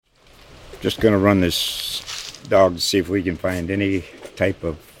just going to run this dog to see if we can find any type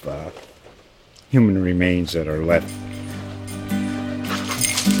of human remains that are left.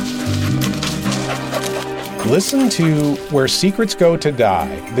 Listen to Where Secrets Go to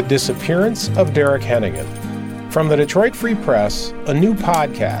Die, The Disappearance of Derek Hennigan. From the Detroit Free Press, a new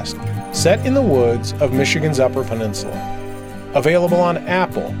podcast set in the woods of Michigan's Upper Peninsula. Available on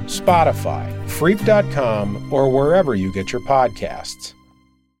Apple, Spotify, Freep.com, or wherever you get your podcasts.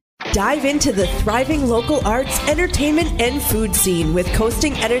 Dive into the thriving local arts, entertainment, and food scene with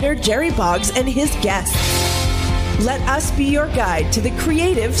coasting editor Jerry Boggs and his guests. Let us be your guide to the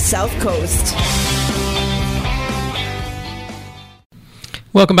creative South Coast.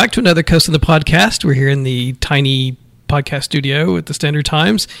 Welcome back to another Coast of the Podcast. We're here in the tiny podcast studio at the Standard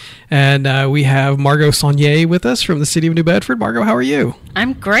Times, and we have Margot Saunier with us from the city of New Bedford. Margot, how are you?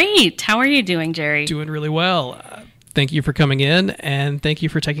 I'm great. How are you doing, Jerry? Doing really well. Thank you for coming in, and thank you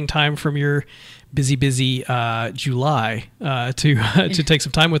for taking time from your busy July to take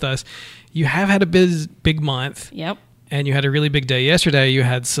some time with us. You have had a big month. Yep. And you had a really big day yesterday. You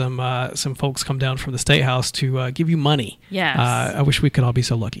had some folks come down from the State House to give you money. Yes. I wish we could all be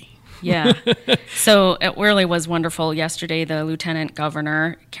so lucky. Yeah. So it really was wonderful. Yesterday, the Lieutenant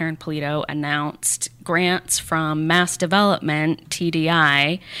Governor, Karen Polito, announced grants from Mass Development,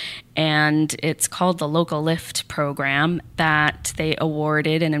 TDI, and it's called the Local Lift Program, that they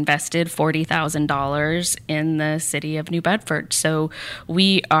awarded and invested $40,000 in the city of New Bedford. So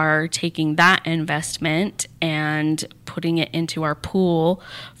we are taking that investment and putting it into our pool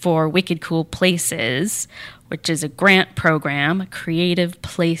for Wicked Cool Places, which is a grant program, a creative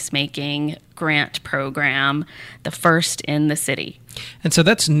placemaking grant program, the first in the city. And so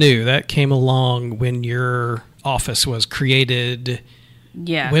that's new. That came along when your office was created.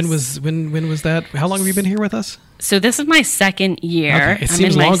 Yes. When was that? How long have you been here with us? So this is my second year. Okay. It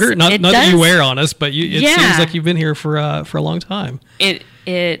seems longer. Not that you wear on us, but it seems like you've been here for a long time.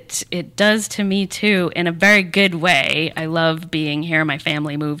 It does to me too, in a very good way. I love being here. My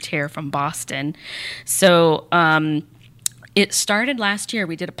family moved here from Boston, so it started last year.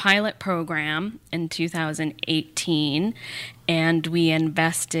 We did a pilot program in 2018, and we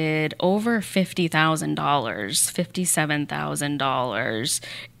invested over $50,000, $57,000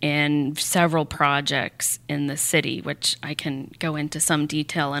 in several projects in the city, which I can go into some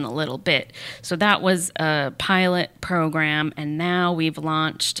detail in a little bit. So that was a pilot program, and now we've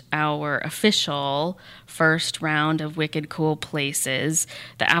launched our official first round of Wicked Cool Places.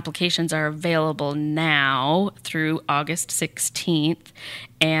 The applications are available now through August 16th,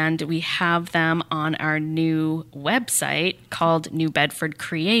 and we have them on our new website called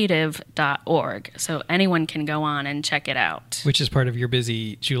newbedfordcreative.org. So anyone can go on and check it out. Which is part of your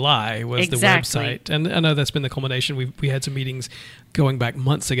busy July, was Exactly. the website. And I know that's been the culmination. We had some meetings going back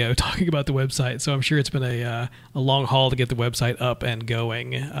months ago talking about the website. So I'm sure it's been a long haul to get the website up and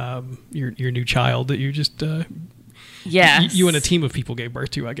going. Your new child that you just... Yes. You and a team of people gave birth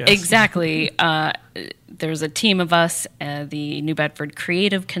to, I guess. Exactly. There's a team of us, the New Bedford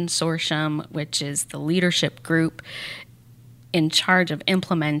Creative Consortium, which is the leadership group in charge of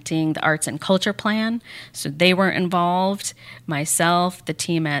implementing the Arts and Culture Plan. So they were involved. Myself, the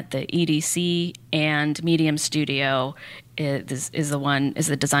team at the EDC, and Medium Studio is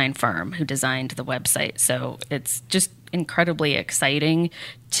the design firm who designed the website. So it's just incredibly exciting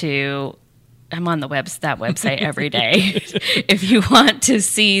to... I'm on that website every day. If you want to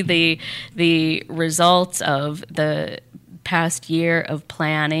see the results of the past year of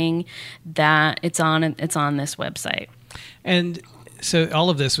planning, that it's on this website. And so all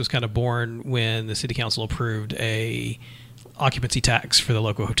of this was kind of born when the city council approved a occupancy tax for the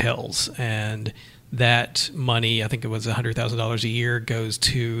local hotels, and that money, I think it was $100,000 a year, goes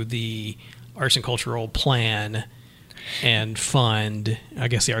to the Arts and Cultural Plan and fund, I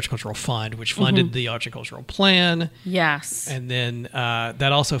guess, the Arts and Cultural Fund, which funded the Arts and Cultural Plan. Yes. And then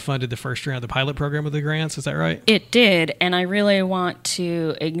that also funded the first round of the pilot program of the grants. Is that right? It did. And I really want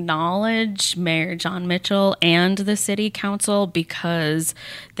to acknowledge Mayor John Mitchell and the City Council, because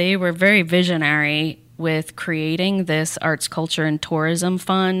they were very visionary with creating this Arts, Culture, and Tourism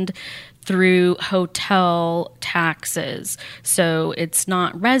Fund through hotel taxes. So it's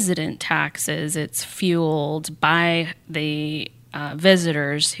not resident taxes, it's fueled by the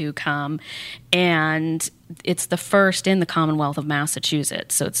visitors who come, and it's the first in the Commonwealth of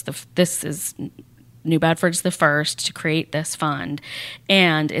Massachusetts. So New Bedford's the first to create this fund,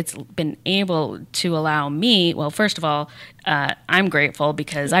 and it's been able to allow me, well, first of all, I'm grateful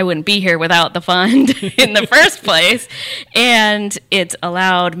because I wouldn't be here without the fund in the first place, and it's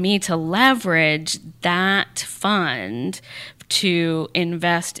allowed me to leverage that fund to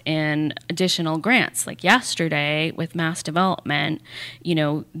invest in additional grants. Like yesterday with Mass Development,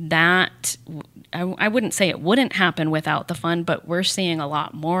 that I wouldn't say it wouldn't happen without the fund, but we're seeing a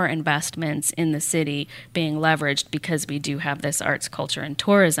lot more investments in the city being leveraged because we do have this Arts, Culture, and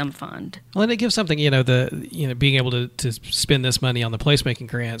Tourism Fund. Well, and it gives something, being able to spend this money on the placemaking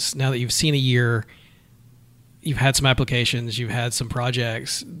grants. Now that you've seen a year, you've had some applications, you've had some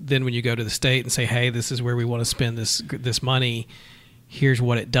projects. Then when you go to the state and say, "Hey, this is where we want to spend this money. Here's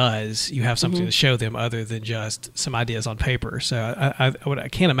what it does," you have something to show them other than just some ideas on paper. So I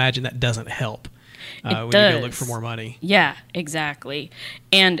can't imagine that doesn't help. When you go look for more money. Yeah, exactly.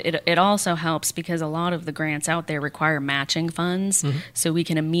 And it also helps because a lot of the grants out there require matching funds. So we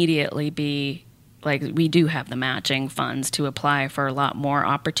can immediately be like, we do have the matching funds to apply for a lot more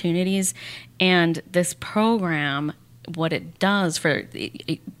opportunities. And this program, what it does for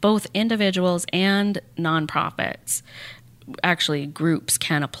both individuals and nonprofits, actually groups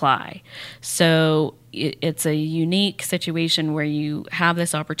can apply. So it's a unique situation where you have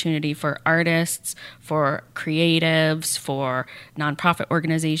this opportunity for artists, for creatives, for nonprofit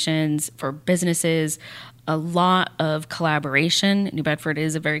organizations, for businesses, a lot of collaboration. New Bedford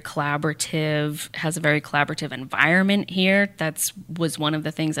is has a very collaborative environment here. Was one of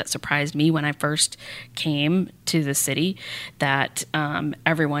the things that surprised me when I first came to the city, that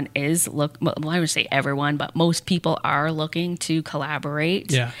everyone is I would say everyone, but most people are looking to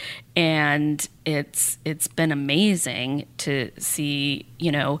collaborate. Yeah. And it's been amazing to see,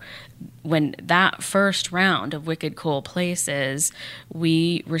 when that first round of Wicked Cool Places,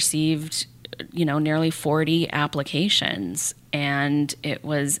 we received nearly 40 applications, and it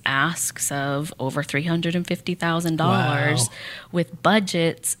was asks of over $350,000 with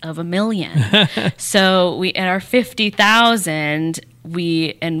budgets of $1 million. So we, at our $50,000,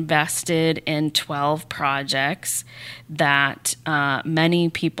 we invested in 12 projects that many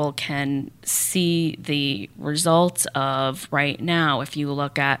people can see the results of right now. If you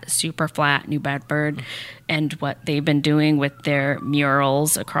look at Super Flat New Bedford and what they've been doing with their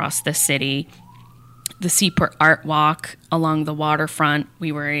murals across the city, the Seaport Art Walk along the waterfront,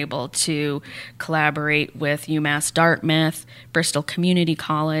 we were able to collaborate with UMass Dartmouth, Bristol Community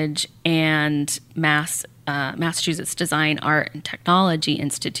College, and Massachusetts Design, Art, and Technology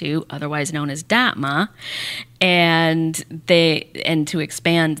Institute, otherwise known as DATMA, and to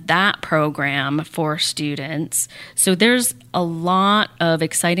expand that program for students. So there's a lot of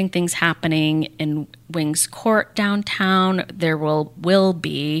exciting things happening in Wings Court downtown. There will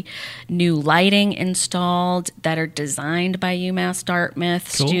be new lighting installed that are designed by UMass Dartmouth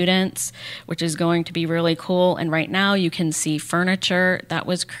students, which is going to be really cool. And right now you can see furniture that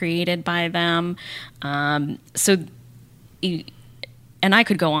was created by them. And I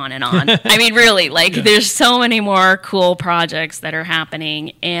could go on and on. I mean, really, there's so many more cool projects that are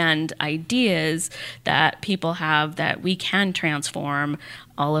happening and ideas that people have that we can transform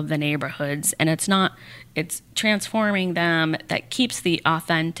all of the neighborhoods. And it's transforming them that keeps the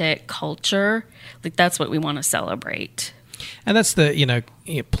authentic culture. That's what we want to celebrate. And that's the,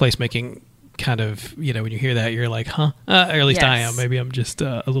 placemaking kind of, when you hear that, you're like, huh? Or at least I am. Maybe I'm just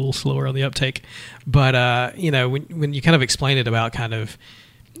a little slower on the uptake. But, when you kind of explain it about kind of,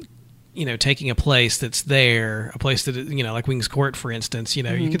 taking a place that's there, a place that, like Wings Court, for instance, you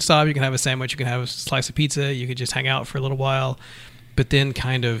can stop, you can have a sandwich, you can have a slice of pizza, you could just hang out for a little while, but then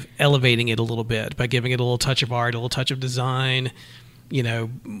kind of elevating it a little bit by giving it a little touch of art, a little touch of design,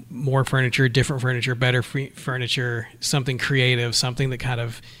 more furniture, different furniture, better furniture, something creative, something that kind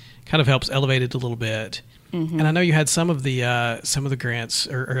of helps elevate it a little bit. And I know you had some of the grants,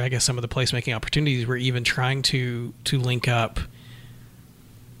 or I guess some of the placemaking opportunities were even trying to link up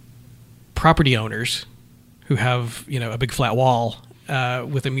property owners who have a big flat wall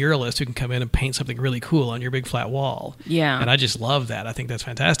with a muralist who can come in and paint something really cool on your big flat wall. Yeah, and I just love that. I think that's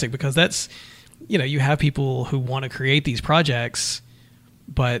fantastic because that's you have people who want to create these projects,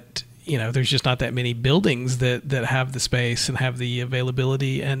 but there's just not that many buildings that have the space and have the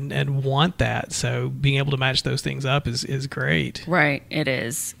availability and want that. So being able to match those things up is great. Right. It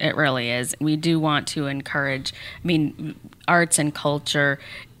is. It really is. We do want to encourage, arts and culture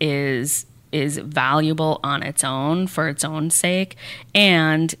is valuable on its own for its own sake.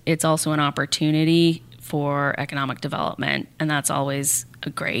 And it's also an opportunity for economic development. And that's always a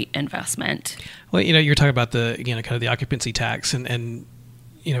great investment. Well, you're talking about the, kind of the occupancy tax and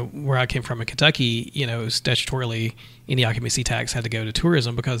where I came from in Kentucky, statutorily, any occupancy tax had to go to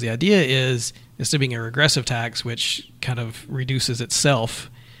tourism because the idea is, instead of being a regressive tax, which kind of reduces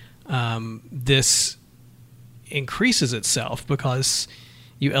itself, this increases itself because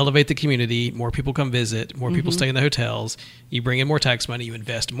you elevate the community, more people come visit, more people stay in the hotels, you bring in more tax money, you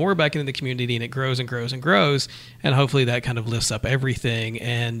invest more back into the community, and it grows and grows and grows, and hopefully that kind of lifts up everything.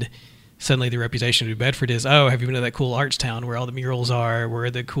 And suddenly the reputation of New Bedford is, oh, have you been to that cool arts town where all the murals are, where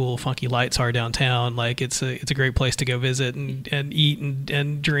the cool funky lights are downtown? Like it's a great place to go visit and eat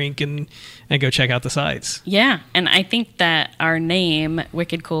and drink and go check out the sights. Yeah, and I think that our name,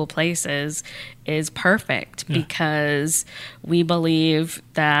 Wicked Cool Places, is perfect because we believe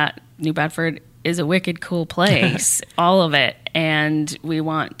that New Bedford is a wicked cool place, all of it. And we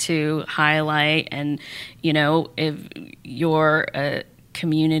want to highlight, and, you know, if you're a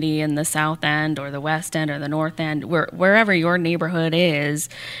community in the South End or the West End or the North End, wherever your neighborhood is,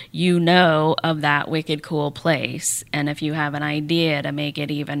 you know of that wicked cool place. And if you have an idea to make it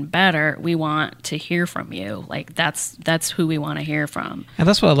even better, we want to hear from you. Like that's who we want to hear from. And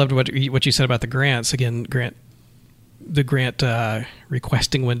that's what I loved what you said about the grants. Again, the grant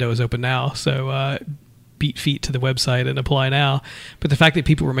requesting window is open now, so beat feet to the website and apply now. But the fact that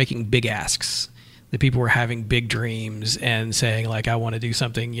people were making big asks, that people were having big dreams and saying, like, I want to do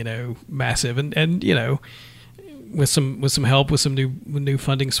something, you know, massive, and you know, with some help, with some new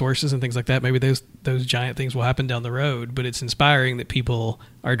funding sources and things like that, maybe those giant things will happen down the road. But it's inspiring that people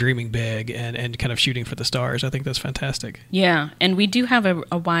are dreaming big and kind of shooting for the stars. I think that's fantastic. Yeah, and we do have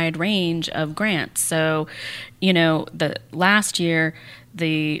a wide range of grants. So, you know, the last year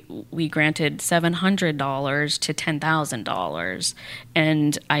we granted $700 to $10,000,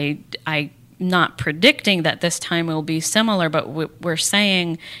 and I not predicting that this time will be similar, but what we're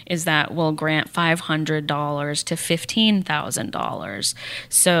saying is that we'll grant $500 to $15,000.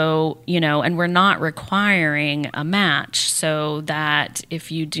 So, you know, and we're not requiring a match, so that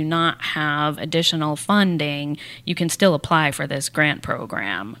if you do not have additional funding, you can still apply for this grant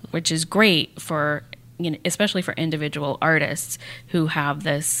program, which is great for, you know, especially for individual artists who have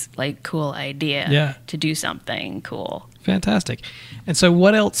this like cool idea to do something cool. Fantastic. And so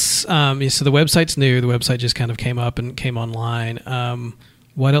what else? So the website's new. The website just kind of came up and came online.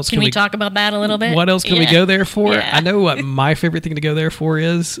 What else can we talk about that a little bit? What else can we go there for? Yeah. I know what my favorite thing to go there for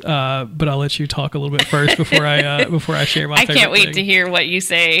is, but I'll let you talk a little bit first before I share my favorite I can't wait thing. to hear what you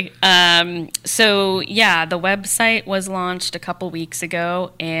say. So yeah, the website was launched a couple weeks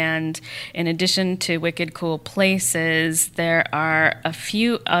ago, and in addition to Wicked Cool Places, there are a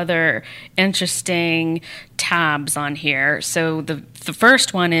few other interesting tabs on here. So the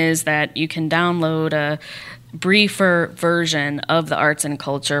first one is that you can download a briefer version of the arts and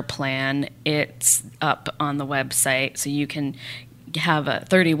culture plan. It's up on the website, so you can have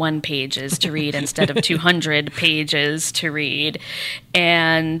 31 pages to read instead of 200 pages to read.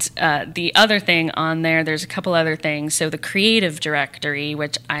 And the other thing on there, there's a couple other things. So the creative directory,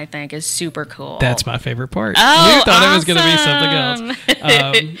 which I think is super cool. That's my favorite part. Oh, you thought awesome. It was going to be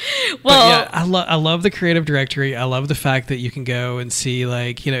something else. Well, yeah, I love the creative directory. I love the fact that you can go and see,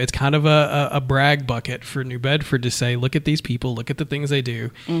 like, you know, it's kind of a brag bucket for New Bedford to say, look at these people, look at the things they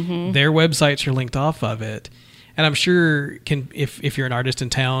do. Mm-hmm. Their websites are linked off of it. And I'm sure, if you're an artist in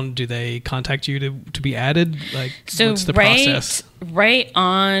town, do they contact you to be added? Like, so what's the process? Right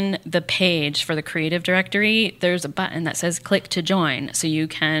on the page for the creative directory, there's a button that says click to join. So you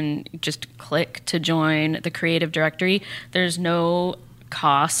can just click to join the creative directory. There's no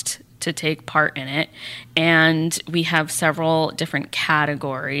cost to take part in it. And we have several different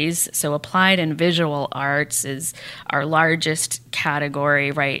categories. So applied and visual arts is our largest category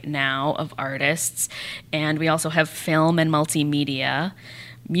right now of artists. And we also have film and multimedia,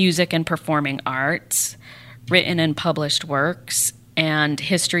 music and performing arts, written and published works, and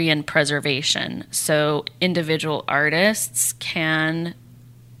history and preservation. So individual artists can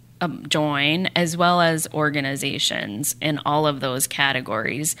join, as well as organizations in all of those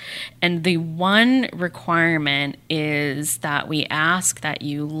categories. And the one requirement is that we ask that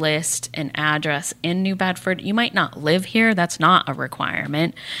you list an address in New Bedford. You might not live here, that's not a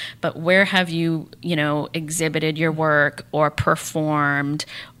requirement, but where have you, exhibited your work or performed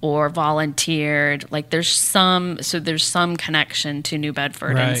or volunteered? Like there's some connection to New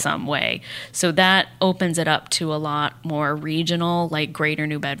Bedford in some way. So that opens it up to a lot more regional, like Greater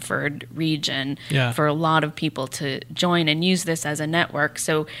New Bedford region, for a lot of people to join and use this as a network.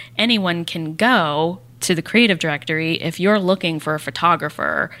 So anyone can go to the creative directory. If you're looking for a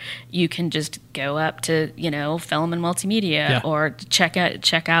photographer, you can just go up to, film and multimedia, or check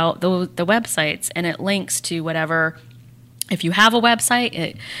out the websites, and it links to whatever. If you have a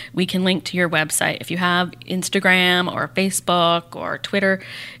website, we can link to your website. If you have Instagram or Facebook or Twitter,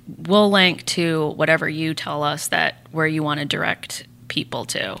 we'll link to whatever you tell us where you want to direct people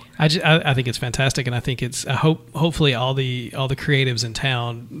to. I think it's fantastic, and I think it's hopefully all the creatives in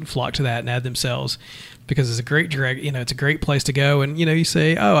town flock to that and add themselves, because it's a great it's a great place to go. And you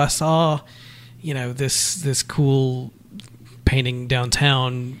say, oh, I saw this cool painting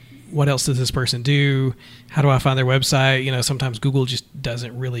downtown. What else does this person do? How do I find their website? Sometimes Google just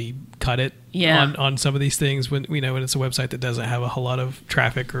doesn't really cut it on some of these things when when it's a website that doesn't have a whole lot of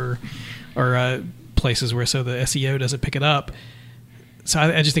traffic or places where the SEO doesn't pick it up. So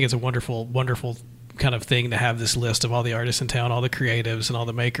I just think it's a wonderful, wonderful kind of thing to have this list of all the artists in town, all the creatives and all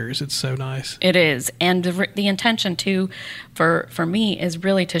the makers. It's so nice. It is. And the intention too for me is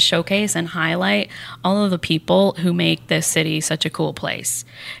really to showcase and highlight all of the people who make this city such a cool place.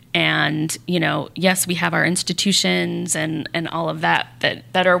 And, yes, we have our institutions and all of that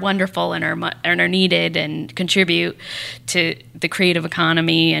are wonderful and are needed and contribute to the creative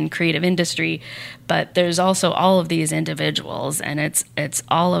economy and creative industry. But there's also all of these individuals, and it's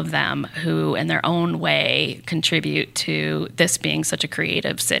all of them who, in their own way, contribute to this being such a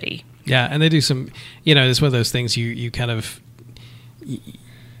creative city. Yeah, and they do some, it's one of those things you kind of...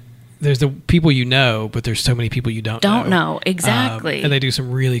 There's the people but there's so many people you don't know. Exactly. And they do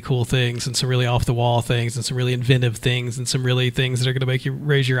some really cool things and some really off the wall things and some really inventive things and some really things that are going to make you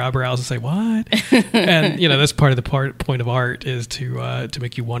raise your eyebrows and say, what? And, that's part of the point of art is to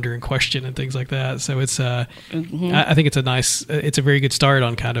make you wonder and question and things like that. So it's, I think it's a very good start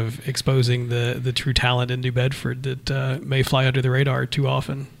on kind of exposing the true talent in New Bedford that may fly under the radar too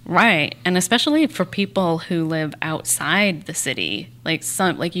often. Right. And especially for people who live outside the city, like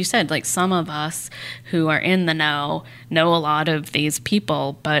you said, like some of us who are in the know a lot of these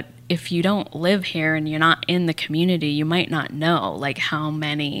people, but if you don't live here and you're not in the community, you might not know like how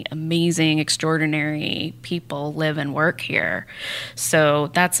many amazing, extraordinary people live and work here.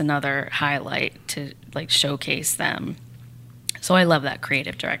 So that's another highlight to like showcase them. So I love that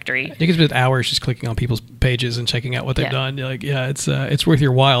creative directory. You can spend hours just clicking on people's pages and checking out what they've done. You're like, it's worth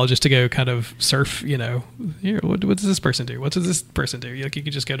your while just to go kind of surf. Here, what does this person do? What does this person do? You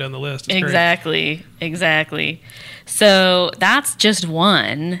can just go down the list. It's exactly. So that's just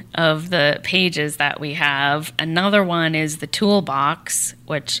one of the pages that we have. Another one is the toolbox,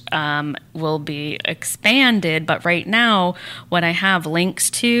 which will be expanded. But right now, what I have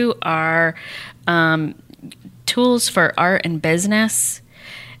links to are tools for art and business,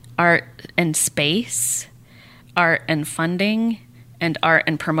 art and space, art and funding, and art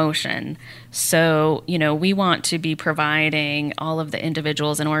and promotion. So, we want to be providing all of the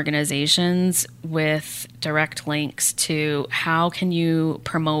individuals and organizations with direct links to how can you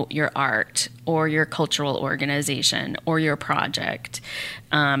promote your art or your cultural organization or your project.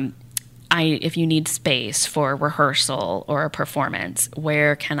 If you need space for a rehearsal or a performance,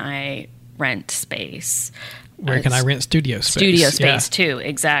 where can I rent space? Where can I rent studio space? Studio space, too.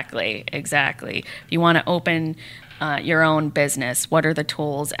 Exactly. If you want to open your own business, what are the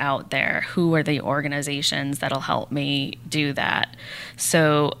tools out there? Who are the organizations that'll help me do that?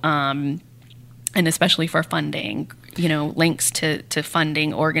 So, and especially for funding, links to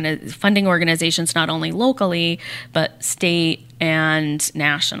funding organizations not only locally, but state and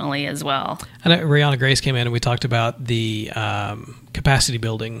nationally as well. And Rihanna Grace came in and we talked about the capacity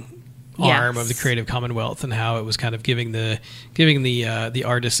building arm of the Creative Commonwealth and how it was kind of giving the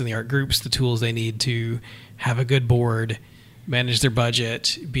artists and the art groups the tools they need to have a good board, manage their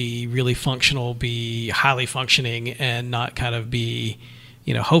budget, be really functional, be highly functioning, and not kind of be,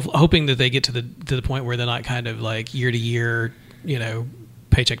 hoping that they get to the point where they're not kind of like year to year,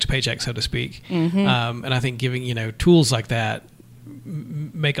 paycheck to paycheck, so to speak. Mm-hmm. And I think giving tools like that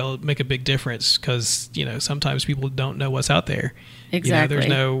make a big difference because sometimes people don't know what's out there. Exactly.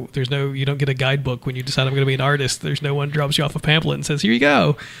 There's no you don't get a guidebook when you decide I'm going to be an artist. There's no one drops you off a pamphlet and says, here you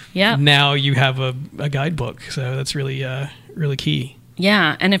go. Yeah. Now you have a guidebook. So that's really really key.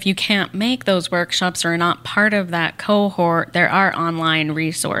 Yeah, and if you can't make those workshops or are not part of that cohort, there are online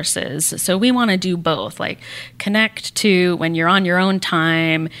resources. So we want to do both, like connect to when you're on your own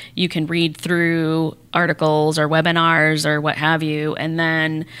time, you can read through articles or webinars or what have you, and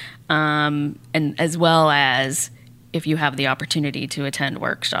then and as well as if you have the opportunity to attend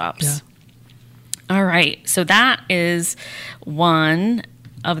workshops. Yeah. All right, so that is one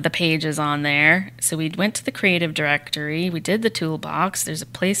of the pages on there. So we went to the creative directory, we did the toolbox, there's a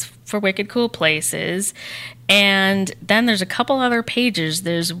place for Wicked Cool Places, and then there's a couple other pages.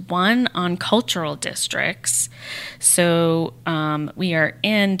 There's one on cultural districts. So we are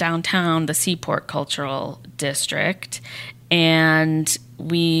in downtown, the Seaport Cultural District, and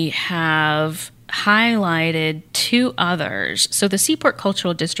we have highlighted two others. So the Seaport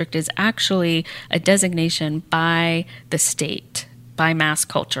Cultural District is actually a designation by the state, by Mass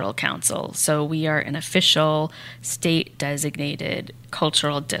Cultural Council. So we are an official state-designated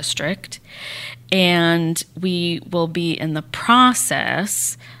cultural district, and we will be in the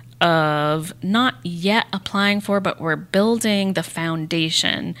process of not yet applying for, but we're building the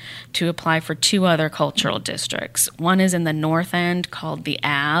foundation to apply for 2 other cultural districts. One is in the North End called the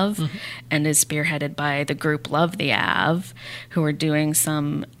Ave, and is spearheaded by the group Love the Ave, who are doing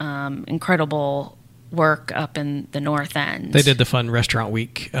some incredible work up in the North End. They did the fun restaurant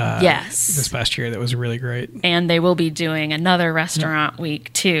week yes. this past year. That was really great. And they will be doing another restaurant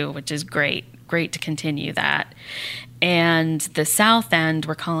week too, which is great to continue that. And the South End,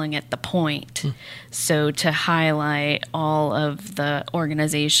 we're calling it the Point. So to highlight all of the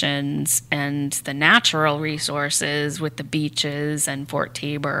organizations and the natural resources with the beaches and Fort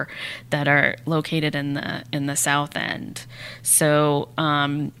Tabor that are located in the South End. So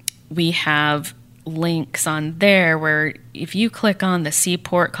we have links on there where if you click on the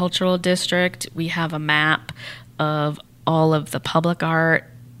Seaport Cultural District, we have a map of all of the public art,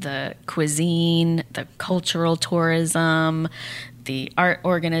 the cuisine, the cultural tourism, the art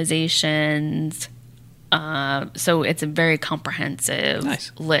organizations. So it's a very comprehensive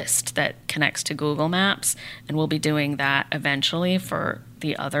list that connects to Google Maps, and we'll be doing that eventually for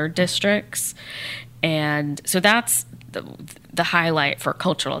the other districts. And so that's the highlight for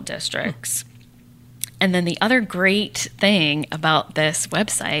cultural districts. And then the other great thing about this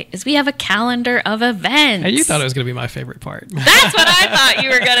website is we have a calendar of events. Hey, you thought it was going to be my favorite part. That's what I thought you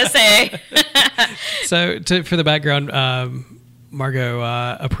were going to say. So for the background,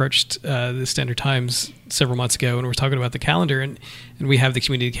 Margot approached the Standard Times several months ago, and we're talking about the calendar, and we have the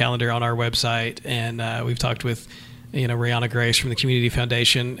community calendar on our website, and we've talked with Rihanna Grace from the Community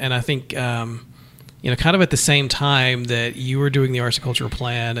Foundation, and I think kind of at the same time that you were doing the Arts and Cultural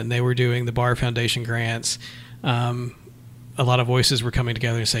Plan and they were doing the Barr Foundation grants, a lot of voices were coming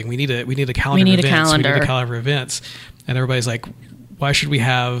together and saying we need a calendar. We need a calendar of events, and everybody's like, why should we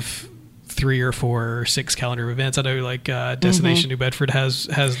have 3 or 4 or 6 calendar events? I know Destination New Bedford has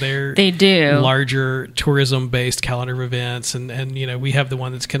their larger tourism based calendar of events, and we have the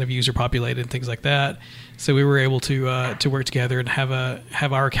one that's kind of user populated and things like that. So we were able to work together and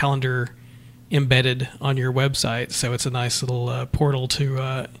have our calendar embedded on your website, so it's a nice little portal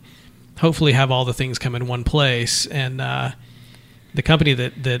to hopefully have all the things come in one place. And the company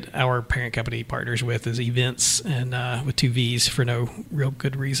that our parent company partners with is Events, and with 2 V's for no real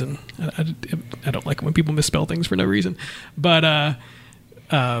good reason. I don't like when people misspell things for no reason, but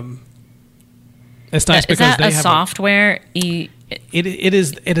it's nice because that they have software. It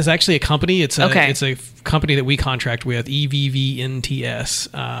is actually a company. It's a company that we contract with,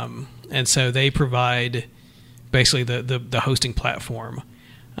 EVVNTS. And so they provide basically the hosting platform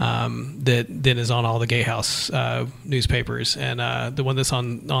that then is on all the Gatehouse newspapers, and the one that's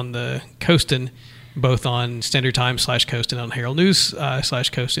on the Coastin, both on Standard Times /Coastin and on Herald News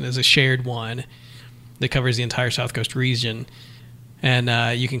 /Coastin, is a shared one that covers the entire South Coast region.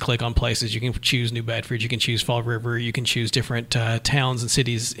 And you can click on places. You can choose New Bedford. You can choose Fall River. You can choose different towns and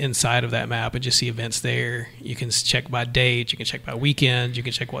cities inside of that map and just see events there. You can check by date. You can check by weekend. You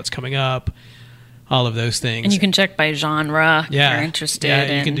can check what's coming up. All of those things. And you can check by genre if you're interested.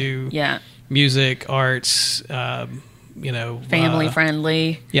 Yeah, you can do music, arts, family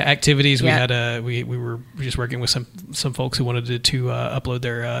friendly. Yeah, activities. Yeah. We were just working with some folks who wanted to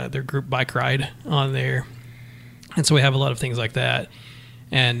upload their group bike ride on there. And so we have a lot of things like that.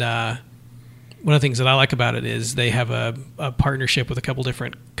 And one of the things that I like about it is they have a partnership with a couple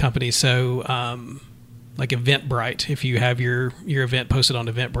different companies. So like Eventbrite, if you have your event posted on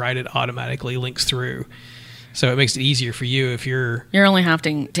Eventbrite, it automatically links through. So it makes it easier for you if you're only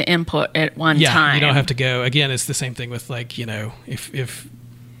having to input at one time. You don't have to go. Again, it's the same thing with if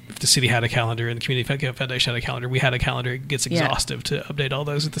the city had a calendar and the Community Foundation had a calendar, we had a calendar. It gets exhaustive to update all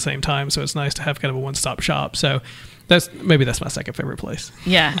those at the same time. So it's nice to have kind of a one-stop shop. So that's my second favorite place.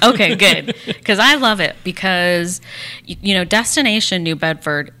 Yeah. Okay, good. Because I love it because, Destination New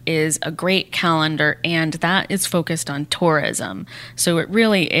Bedford is a great calendar, and that is focused on tourism. So it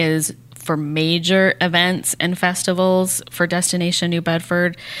really is for major events and festivals for Destination New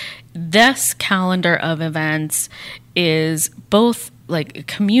Bedford. This calendar of events is both like a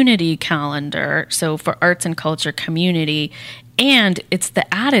community calendar, so for arts and culture community, and it's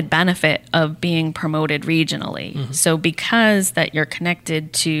the added benefit of being promoted regionally. Mm-hmm. So because that you're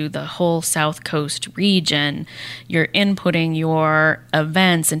connected to the whole South Coast region, you're inputting your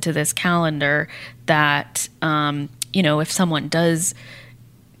events into this calendar that, if someone does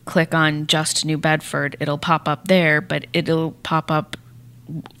click on just New Bedford, it'll pop up there, but it'll pop up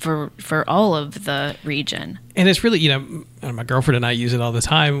for all of the region. And it's really, my girlfriend and I use it all the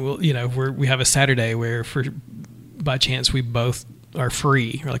time. We have a Saturday where by chance we both are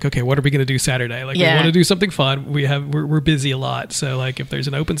free. We're like, okay, what are we going to do Saturday? Like, we want to do something fun. We're busy a lot. So like, if there's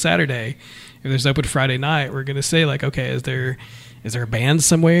an open Saturday, if there's open Friday night, we're going to say like, okay, is there a band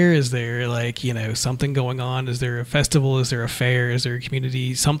somewhere? Is there something going on? Is there a festival? Is there a fair? Is there a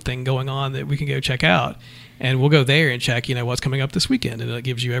community something going on that we can go check out? And we'll go there and check, what's coming up this weekend. And it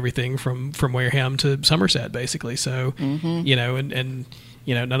gives you everything from Wareham to Somerset, basically. So, and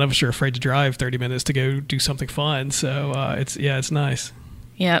none of us are afraid to drive 30 minutes to go do something fun. So it's nice.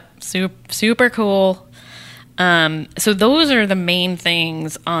 Yep. Super cool. So those are the main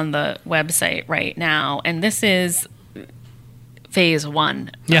things on the website right now. And this is phase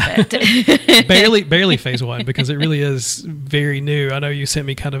one of it. barely phase one, because it really is very new. I know you sent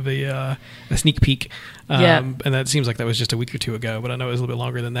me kind of a sneak peek, and that seems like that was just a week or two ago, but I know it was a little bit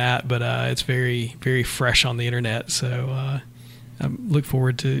longer than that. But it's very, very fresh on the internet. So I look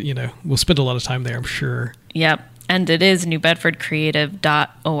forward to, we'll spend a lot of time there, I'm sure. Yep. And it is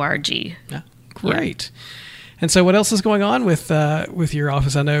newbedfordcreative.org. Yeah. Great. Yep. And so what else is going on with your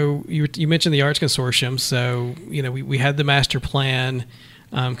office? I know you mentioned the Arts Consortium. So, we had the master plan.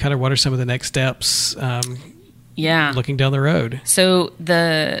 Kind of what are some of the next steps looking down the road? So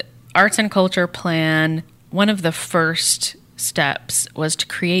the Arts and Culture Plan, one of the first steps was to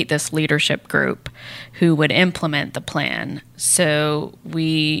create this leadership group who would implement the plan. So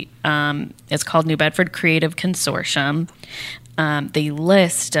it's called New Bedford Creative Consortium. The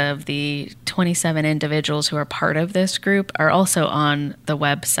list of the 27 individuals who are part of this group are also on the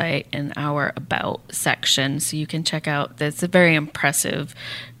website in our About section. So you can check out this. A very impressive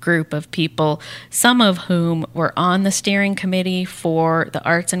group of people, some of whom were on the steering committee for the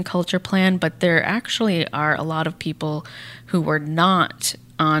Arts and Culture Plan, but there actually are a lot of people who were not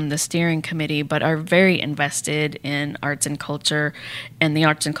on the steering committee, but are very invested in arts and culture and the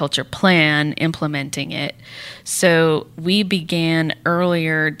Arts and Culture Plan, implementing it. So we began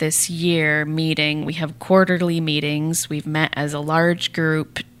earlier this year meeting. We have quarterly meetings. We've met as a large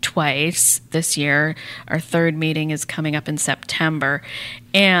group twice this year. Our third meeting is coming up in September.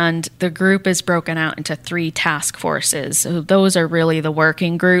 And the group is broken out into 3 task forces. So those are really the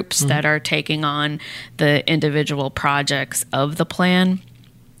working groups that are taking on the individual projects of the plan.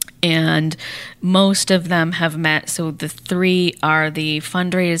 And most of them have met. So the 3 are the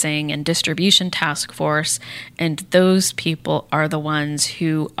fundraising and distribution task force, and those people are the ones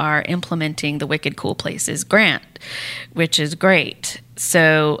who are implementing the Wicked Cool Places grant, which is great.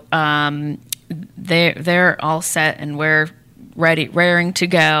 So they're all set, and we're raring to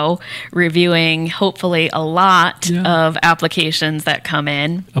go, reviewing hopefully a lot of applications that come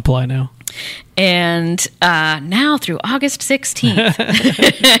in. Apply now. And now through August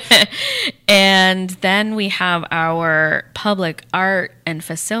 16th. And then we have our public art and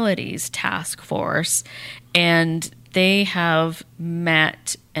facilities task force, and they have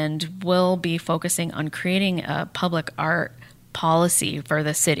met and will be focusing on creating a public art policy for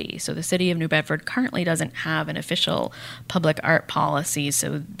the city. So the city of New Bedford currently doesn't have an official public art policy.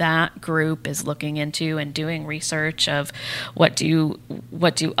 So that group is looking into and doing research of what do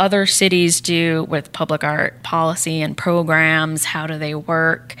other cities do with public art policy and programs? How do they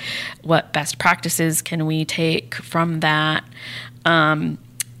work? What best practices can we take from that?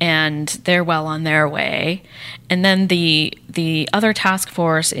 And they're well on their way. And then the other task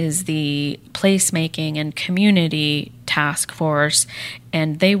force is the placemaking and community task force,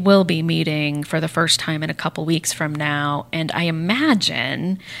 and they will be meeting for the first time in a couple weeks from now. And I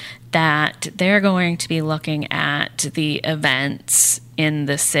imagine that they're going to be looking at the events in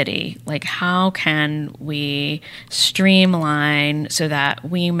the city. Like, how can we streamline so that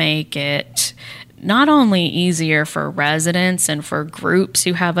we make it not only easier for residents and for groups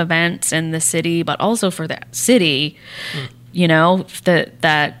who have events in the city, but also for the city,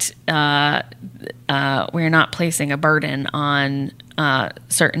 that we're not placing a burden on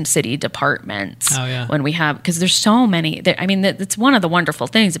certain city departments when we have, because there's so many. That's one of the wonderful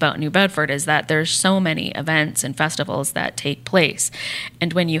things about New Bedford is that there's so many events and festivals that take place.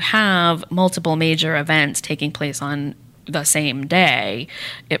 And when you have multiple major events taking place on the same day,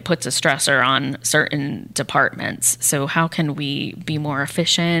 it puts a stressor on certain departments. So how can we be more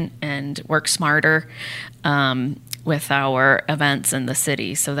efficient and work smarter with our events in the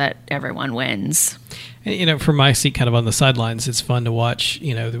city so that everyone wins? And, from my seat kind of on the sidelines, it's fun to watch.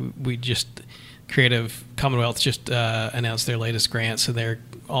 We just, Creative Commonwealth just announced their latest grants, and they're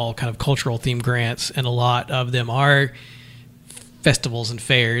all kind of cultural themed grants, and a lot of them are festivals and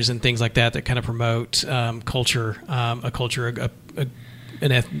fairs and things like that kind of promote culture, a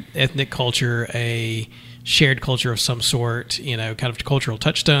an ethnic culture, a shared culture of some sort, kind of cultural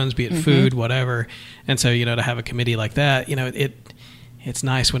touchstones, be it food, whatever. And so, to have a committee like that, it's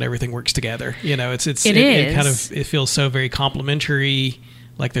nice when everything works together. It feels so very complimentary,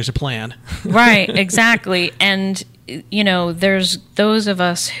 like there's a plan. Right, exactly. And there's those of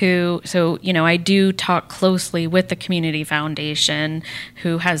us who, I do talk closely with the Community Foundation,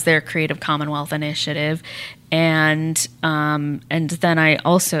 who has their Creative Commonwealth initiative, and then I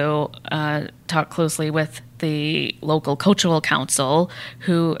also talk closely with the local cultural council,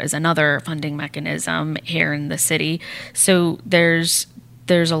 who is another funding mechanism here in the city. So there's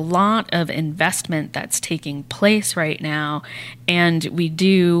a lot of investment that's taking place right now, and we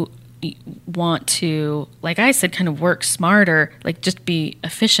do want to, like I said, kind of work smarter, like just be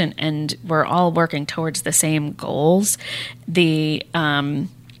efficient, and we're all working towards the same goals. The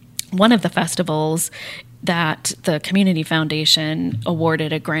one of the festivals that the Community Foundation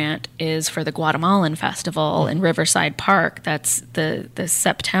awarded a grant is for the Guatemalan Festival in Riverside Park. That's the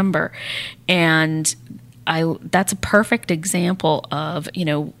September, and that's a perfect example of,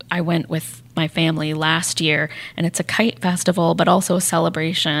 I went with my family last year, and it's a kite festival, but also a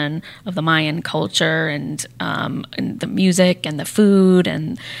celebration of the Mayan culture and the music and the food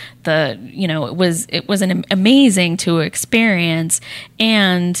and it was an amazing to experience.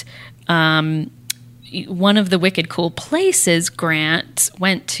 And one of the Wicked Cool Places grants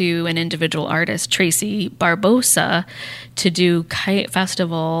went to an individual artist, Tracy Barbosa, to do kite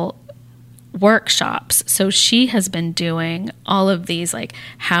festival workshops. So she has been doing all of these, like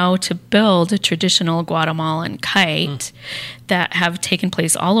how to build a traditional Guatemalan kite that have taken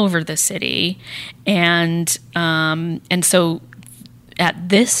place all over the city. And so at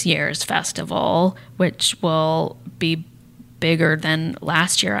this year's festival, which will be bigger than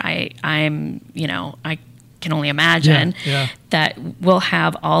last year, I can only imagine that we'll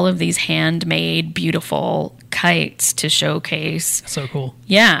have all of these handmade, beautiful kites to showcase. So cool.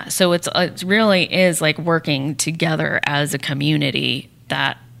 Yeah. So it really is like working together as a community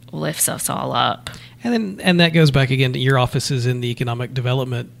that lifts us all up. And that goes back again to your office is in the economic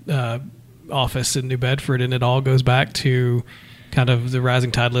development office in New Bedford, and it all goes back to kind of the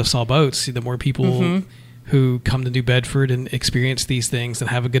rising tide lifts all boats. The more people who come to New Bedford and experience these things and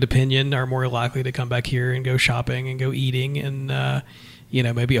have a good opinion are more likely to come back here and go shopping and go eating and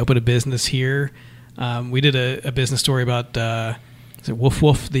maybe open a business here. We did a business story about Woof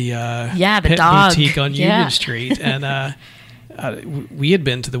Woof, the pet dog boutique on Union Street, and we had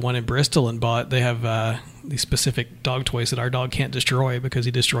been to the one in Bristol and bought. They have these specific dog toys that our dog can't destroy because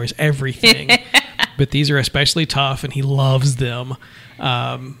he destroys everything. But these are especially tough, and he loves them.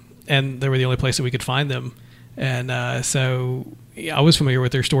 And they were the only place that we could find them. And so I was familiar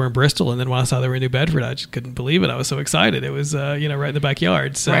with their store in Bristol, and then when I saw they were in New Bedford, I just couldn't believe it. I was so excited. It was right in the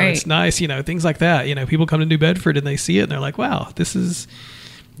backyard. So It's nice, things like that. People come to New Bedford and they see it and they're like, wow, this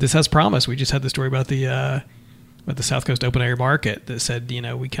has promise. We just had the story about the South Coast Open Air Market that said,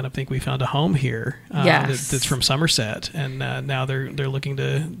 we kind of think we found a home here. That's from Somerset, and now they're looking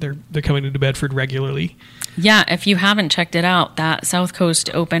they're coming to New Bedford regularly. Yeah, if you haven't checked it out, that South Coast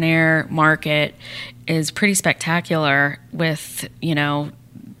Open Air Market is pretty spectacular with,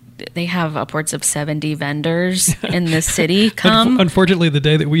 they have upwards of 70 vendors in the city come. Unfortunately, the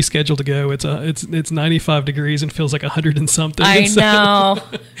day that we scheduled to go, it's 95 degrees and feels like 100 and something. I know.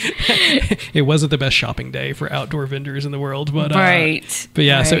 It wasn't the best shopping day for outdoor vendors in the world, but right. But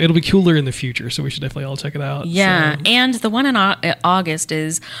yeah, so it'll be cooler in the future, so we should definitely all check it out. Yeah, so. And the one in August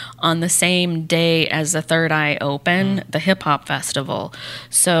is on the same day as the Third Eye Open, the Hip Hop Festival.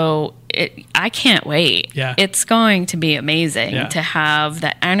 So I can't wait. Yeah. It's going to be amazing to have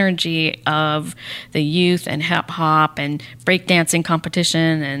the energy of the youth and hip hop and breakdancing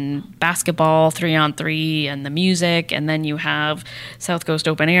competition and basketball 3-on-3 and the music. And then you have South Coast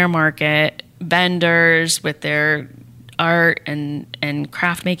Open Air Market vendors with their art and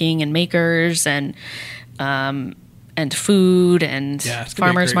craft making and makers and food and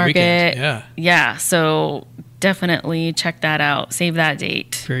farmers market. Weekend. Yeah. So definitely check that out. Save that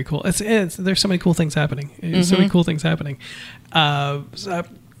date. Very cool. There's so many cool things happening. So many cool things happening.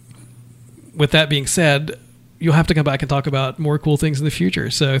 With that being said, you'll have to come back and talk about more cool things in the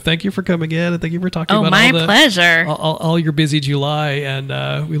future. So thank you for coming in, and thank you for talking about my pleasure. All your busy July,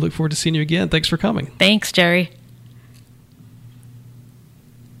 and we look forward to seeing you again. Thanks for coming. Thanks, Jerry.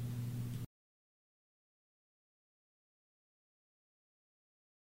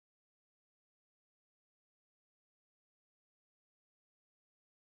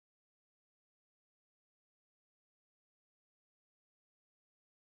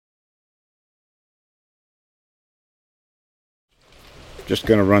 Just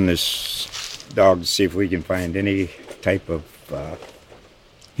going to run this dog to see if we can find any type of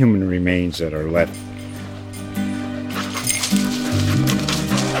human remains that are left.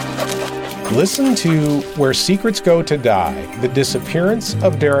 Listen to Where Secrets Go to Die, The Disappearance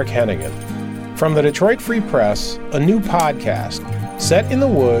of Derek Hennigan. From the Detroit Free Press, a new podcast set in the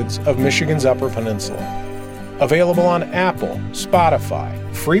woods of Michigan's Upper Peninsula. Available on Apple, Spotify,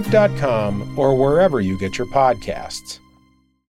 Freep.com, or wherever you get your podcasts.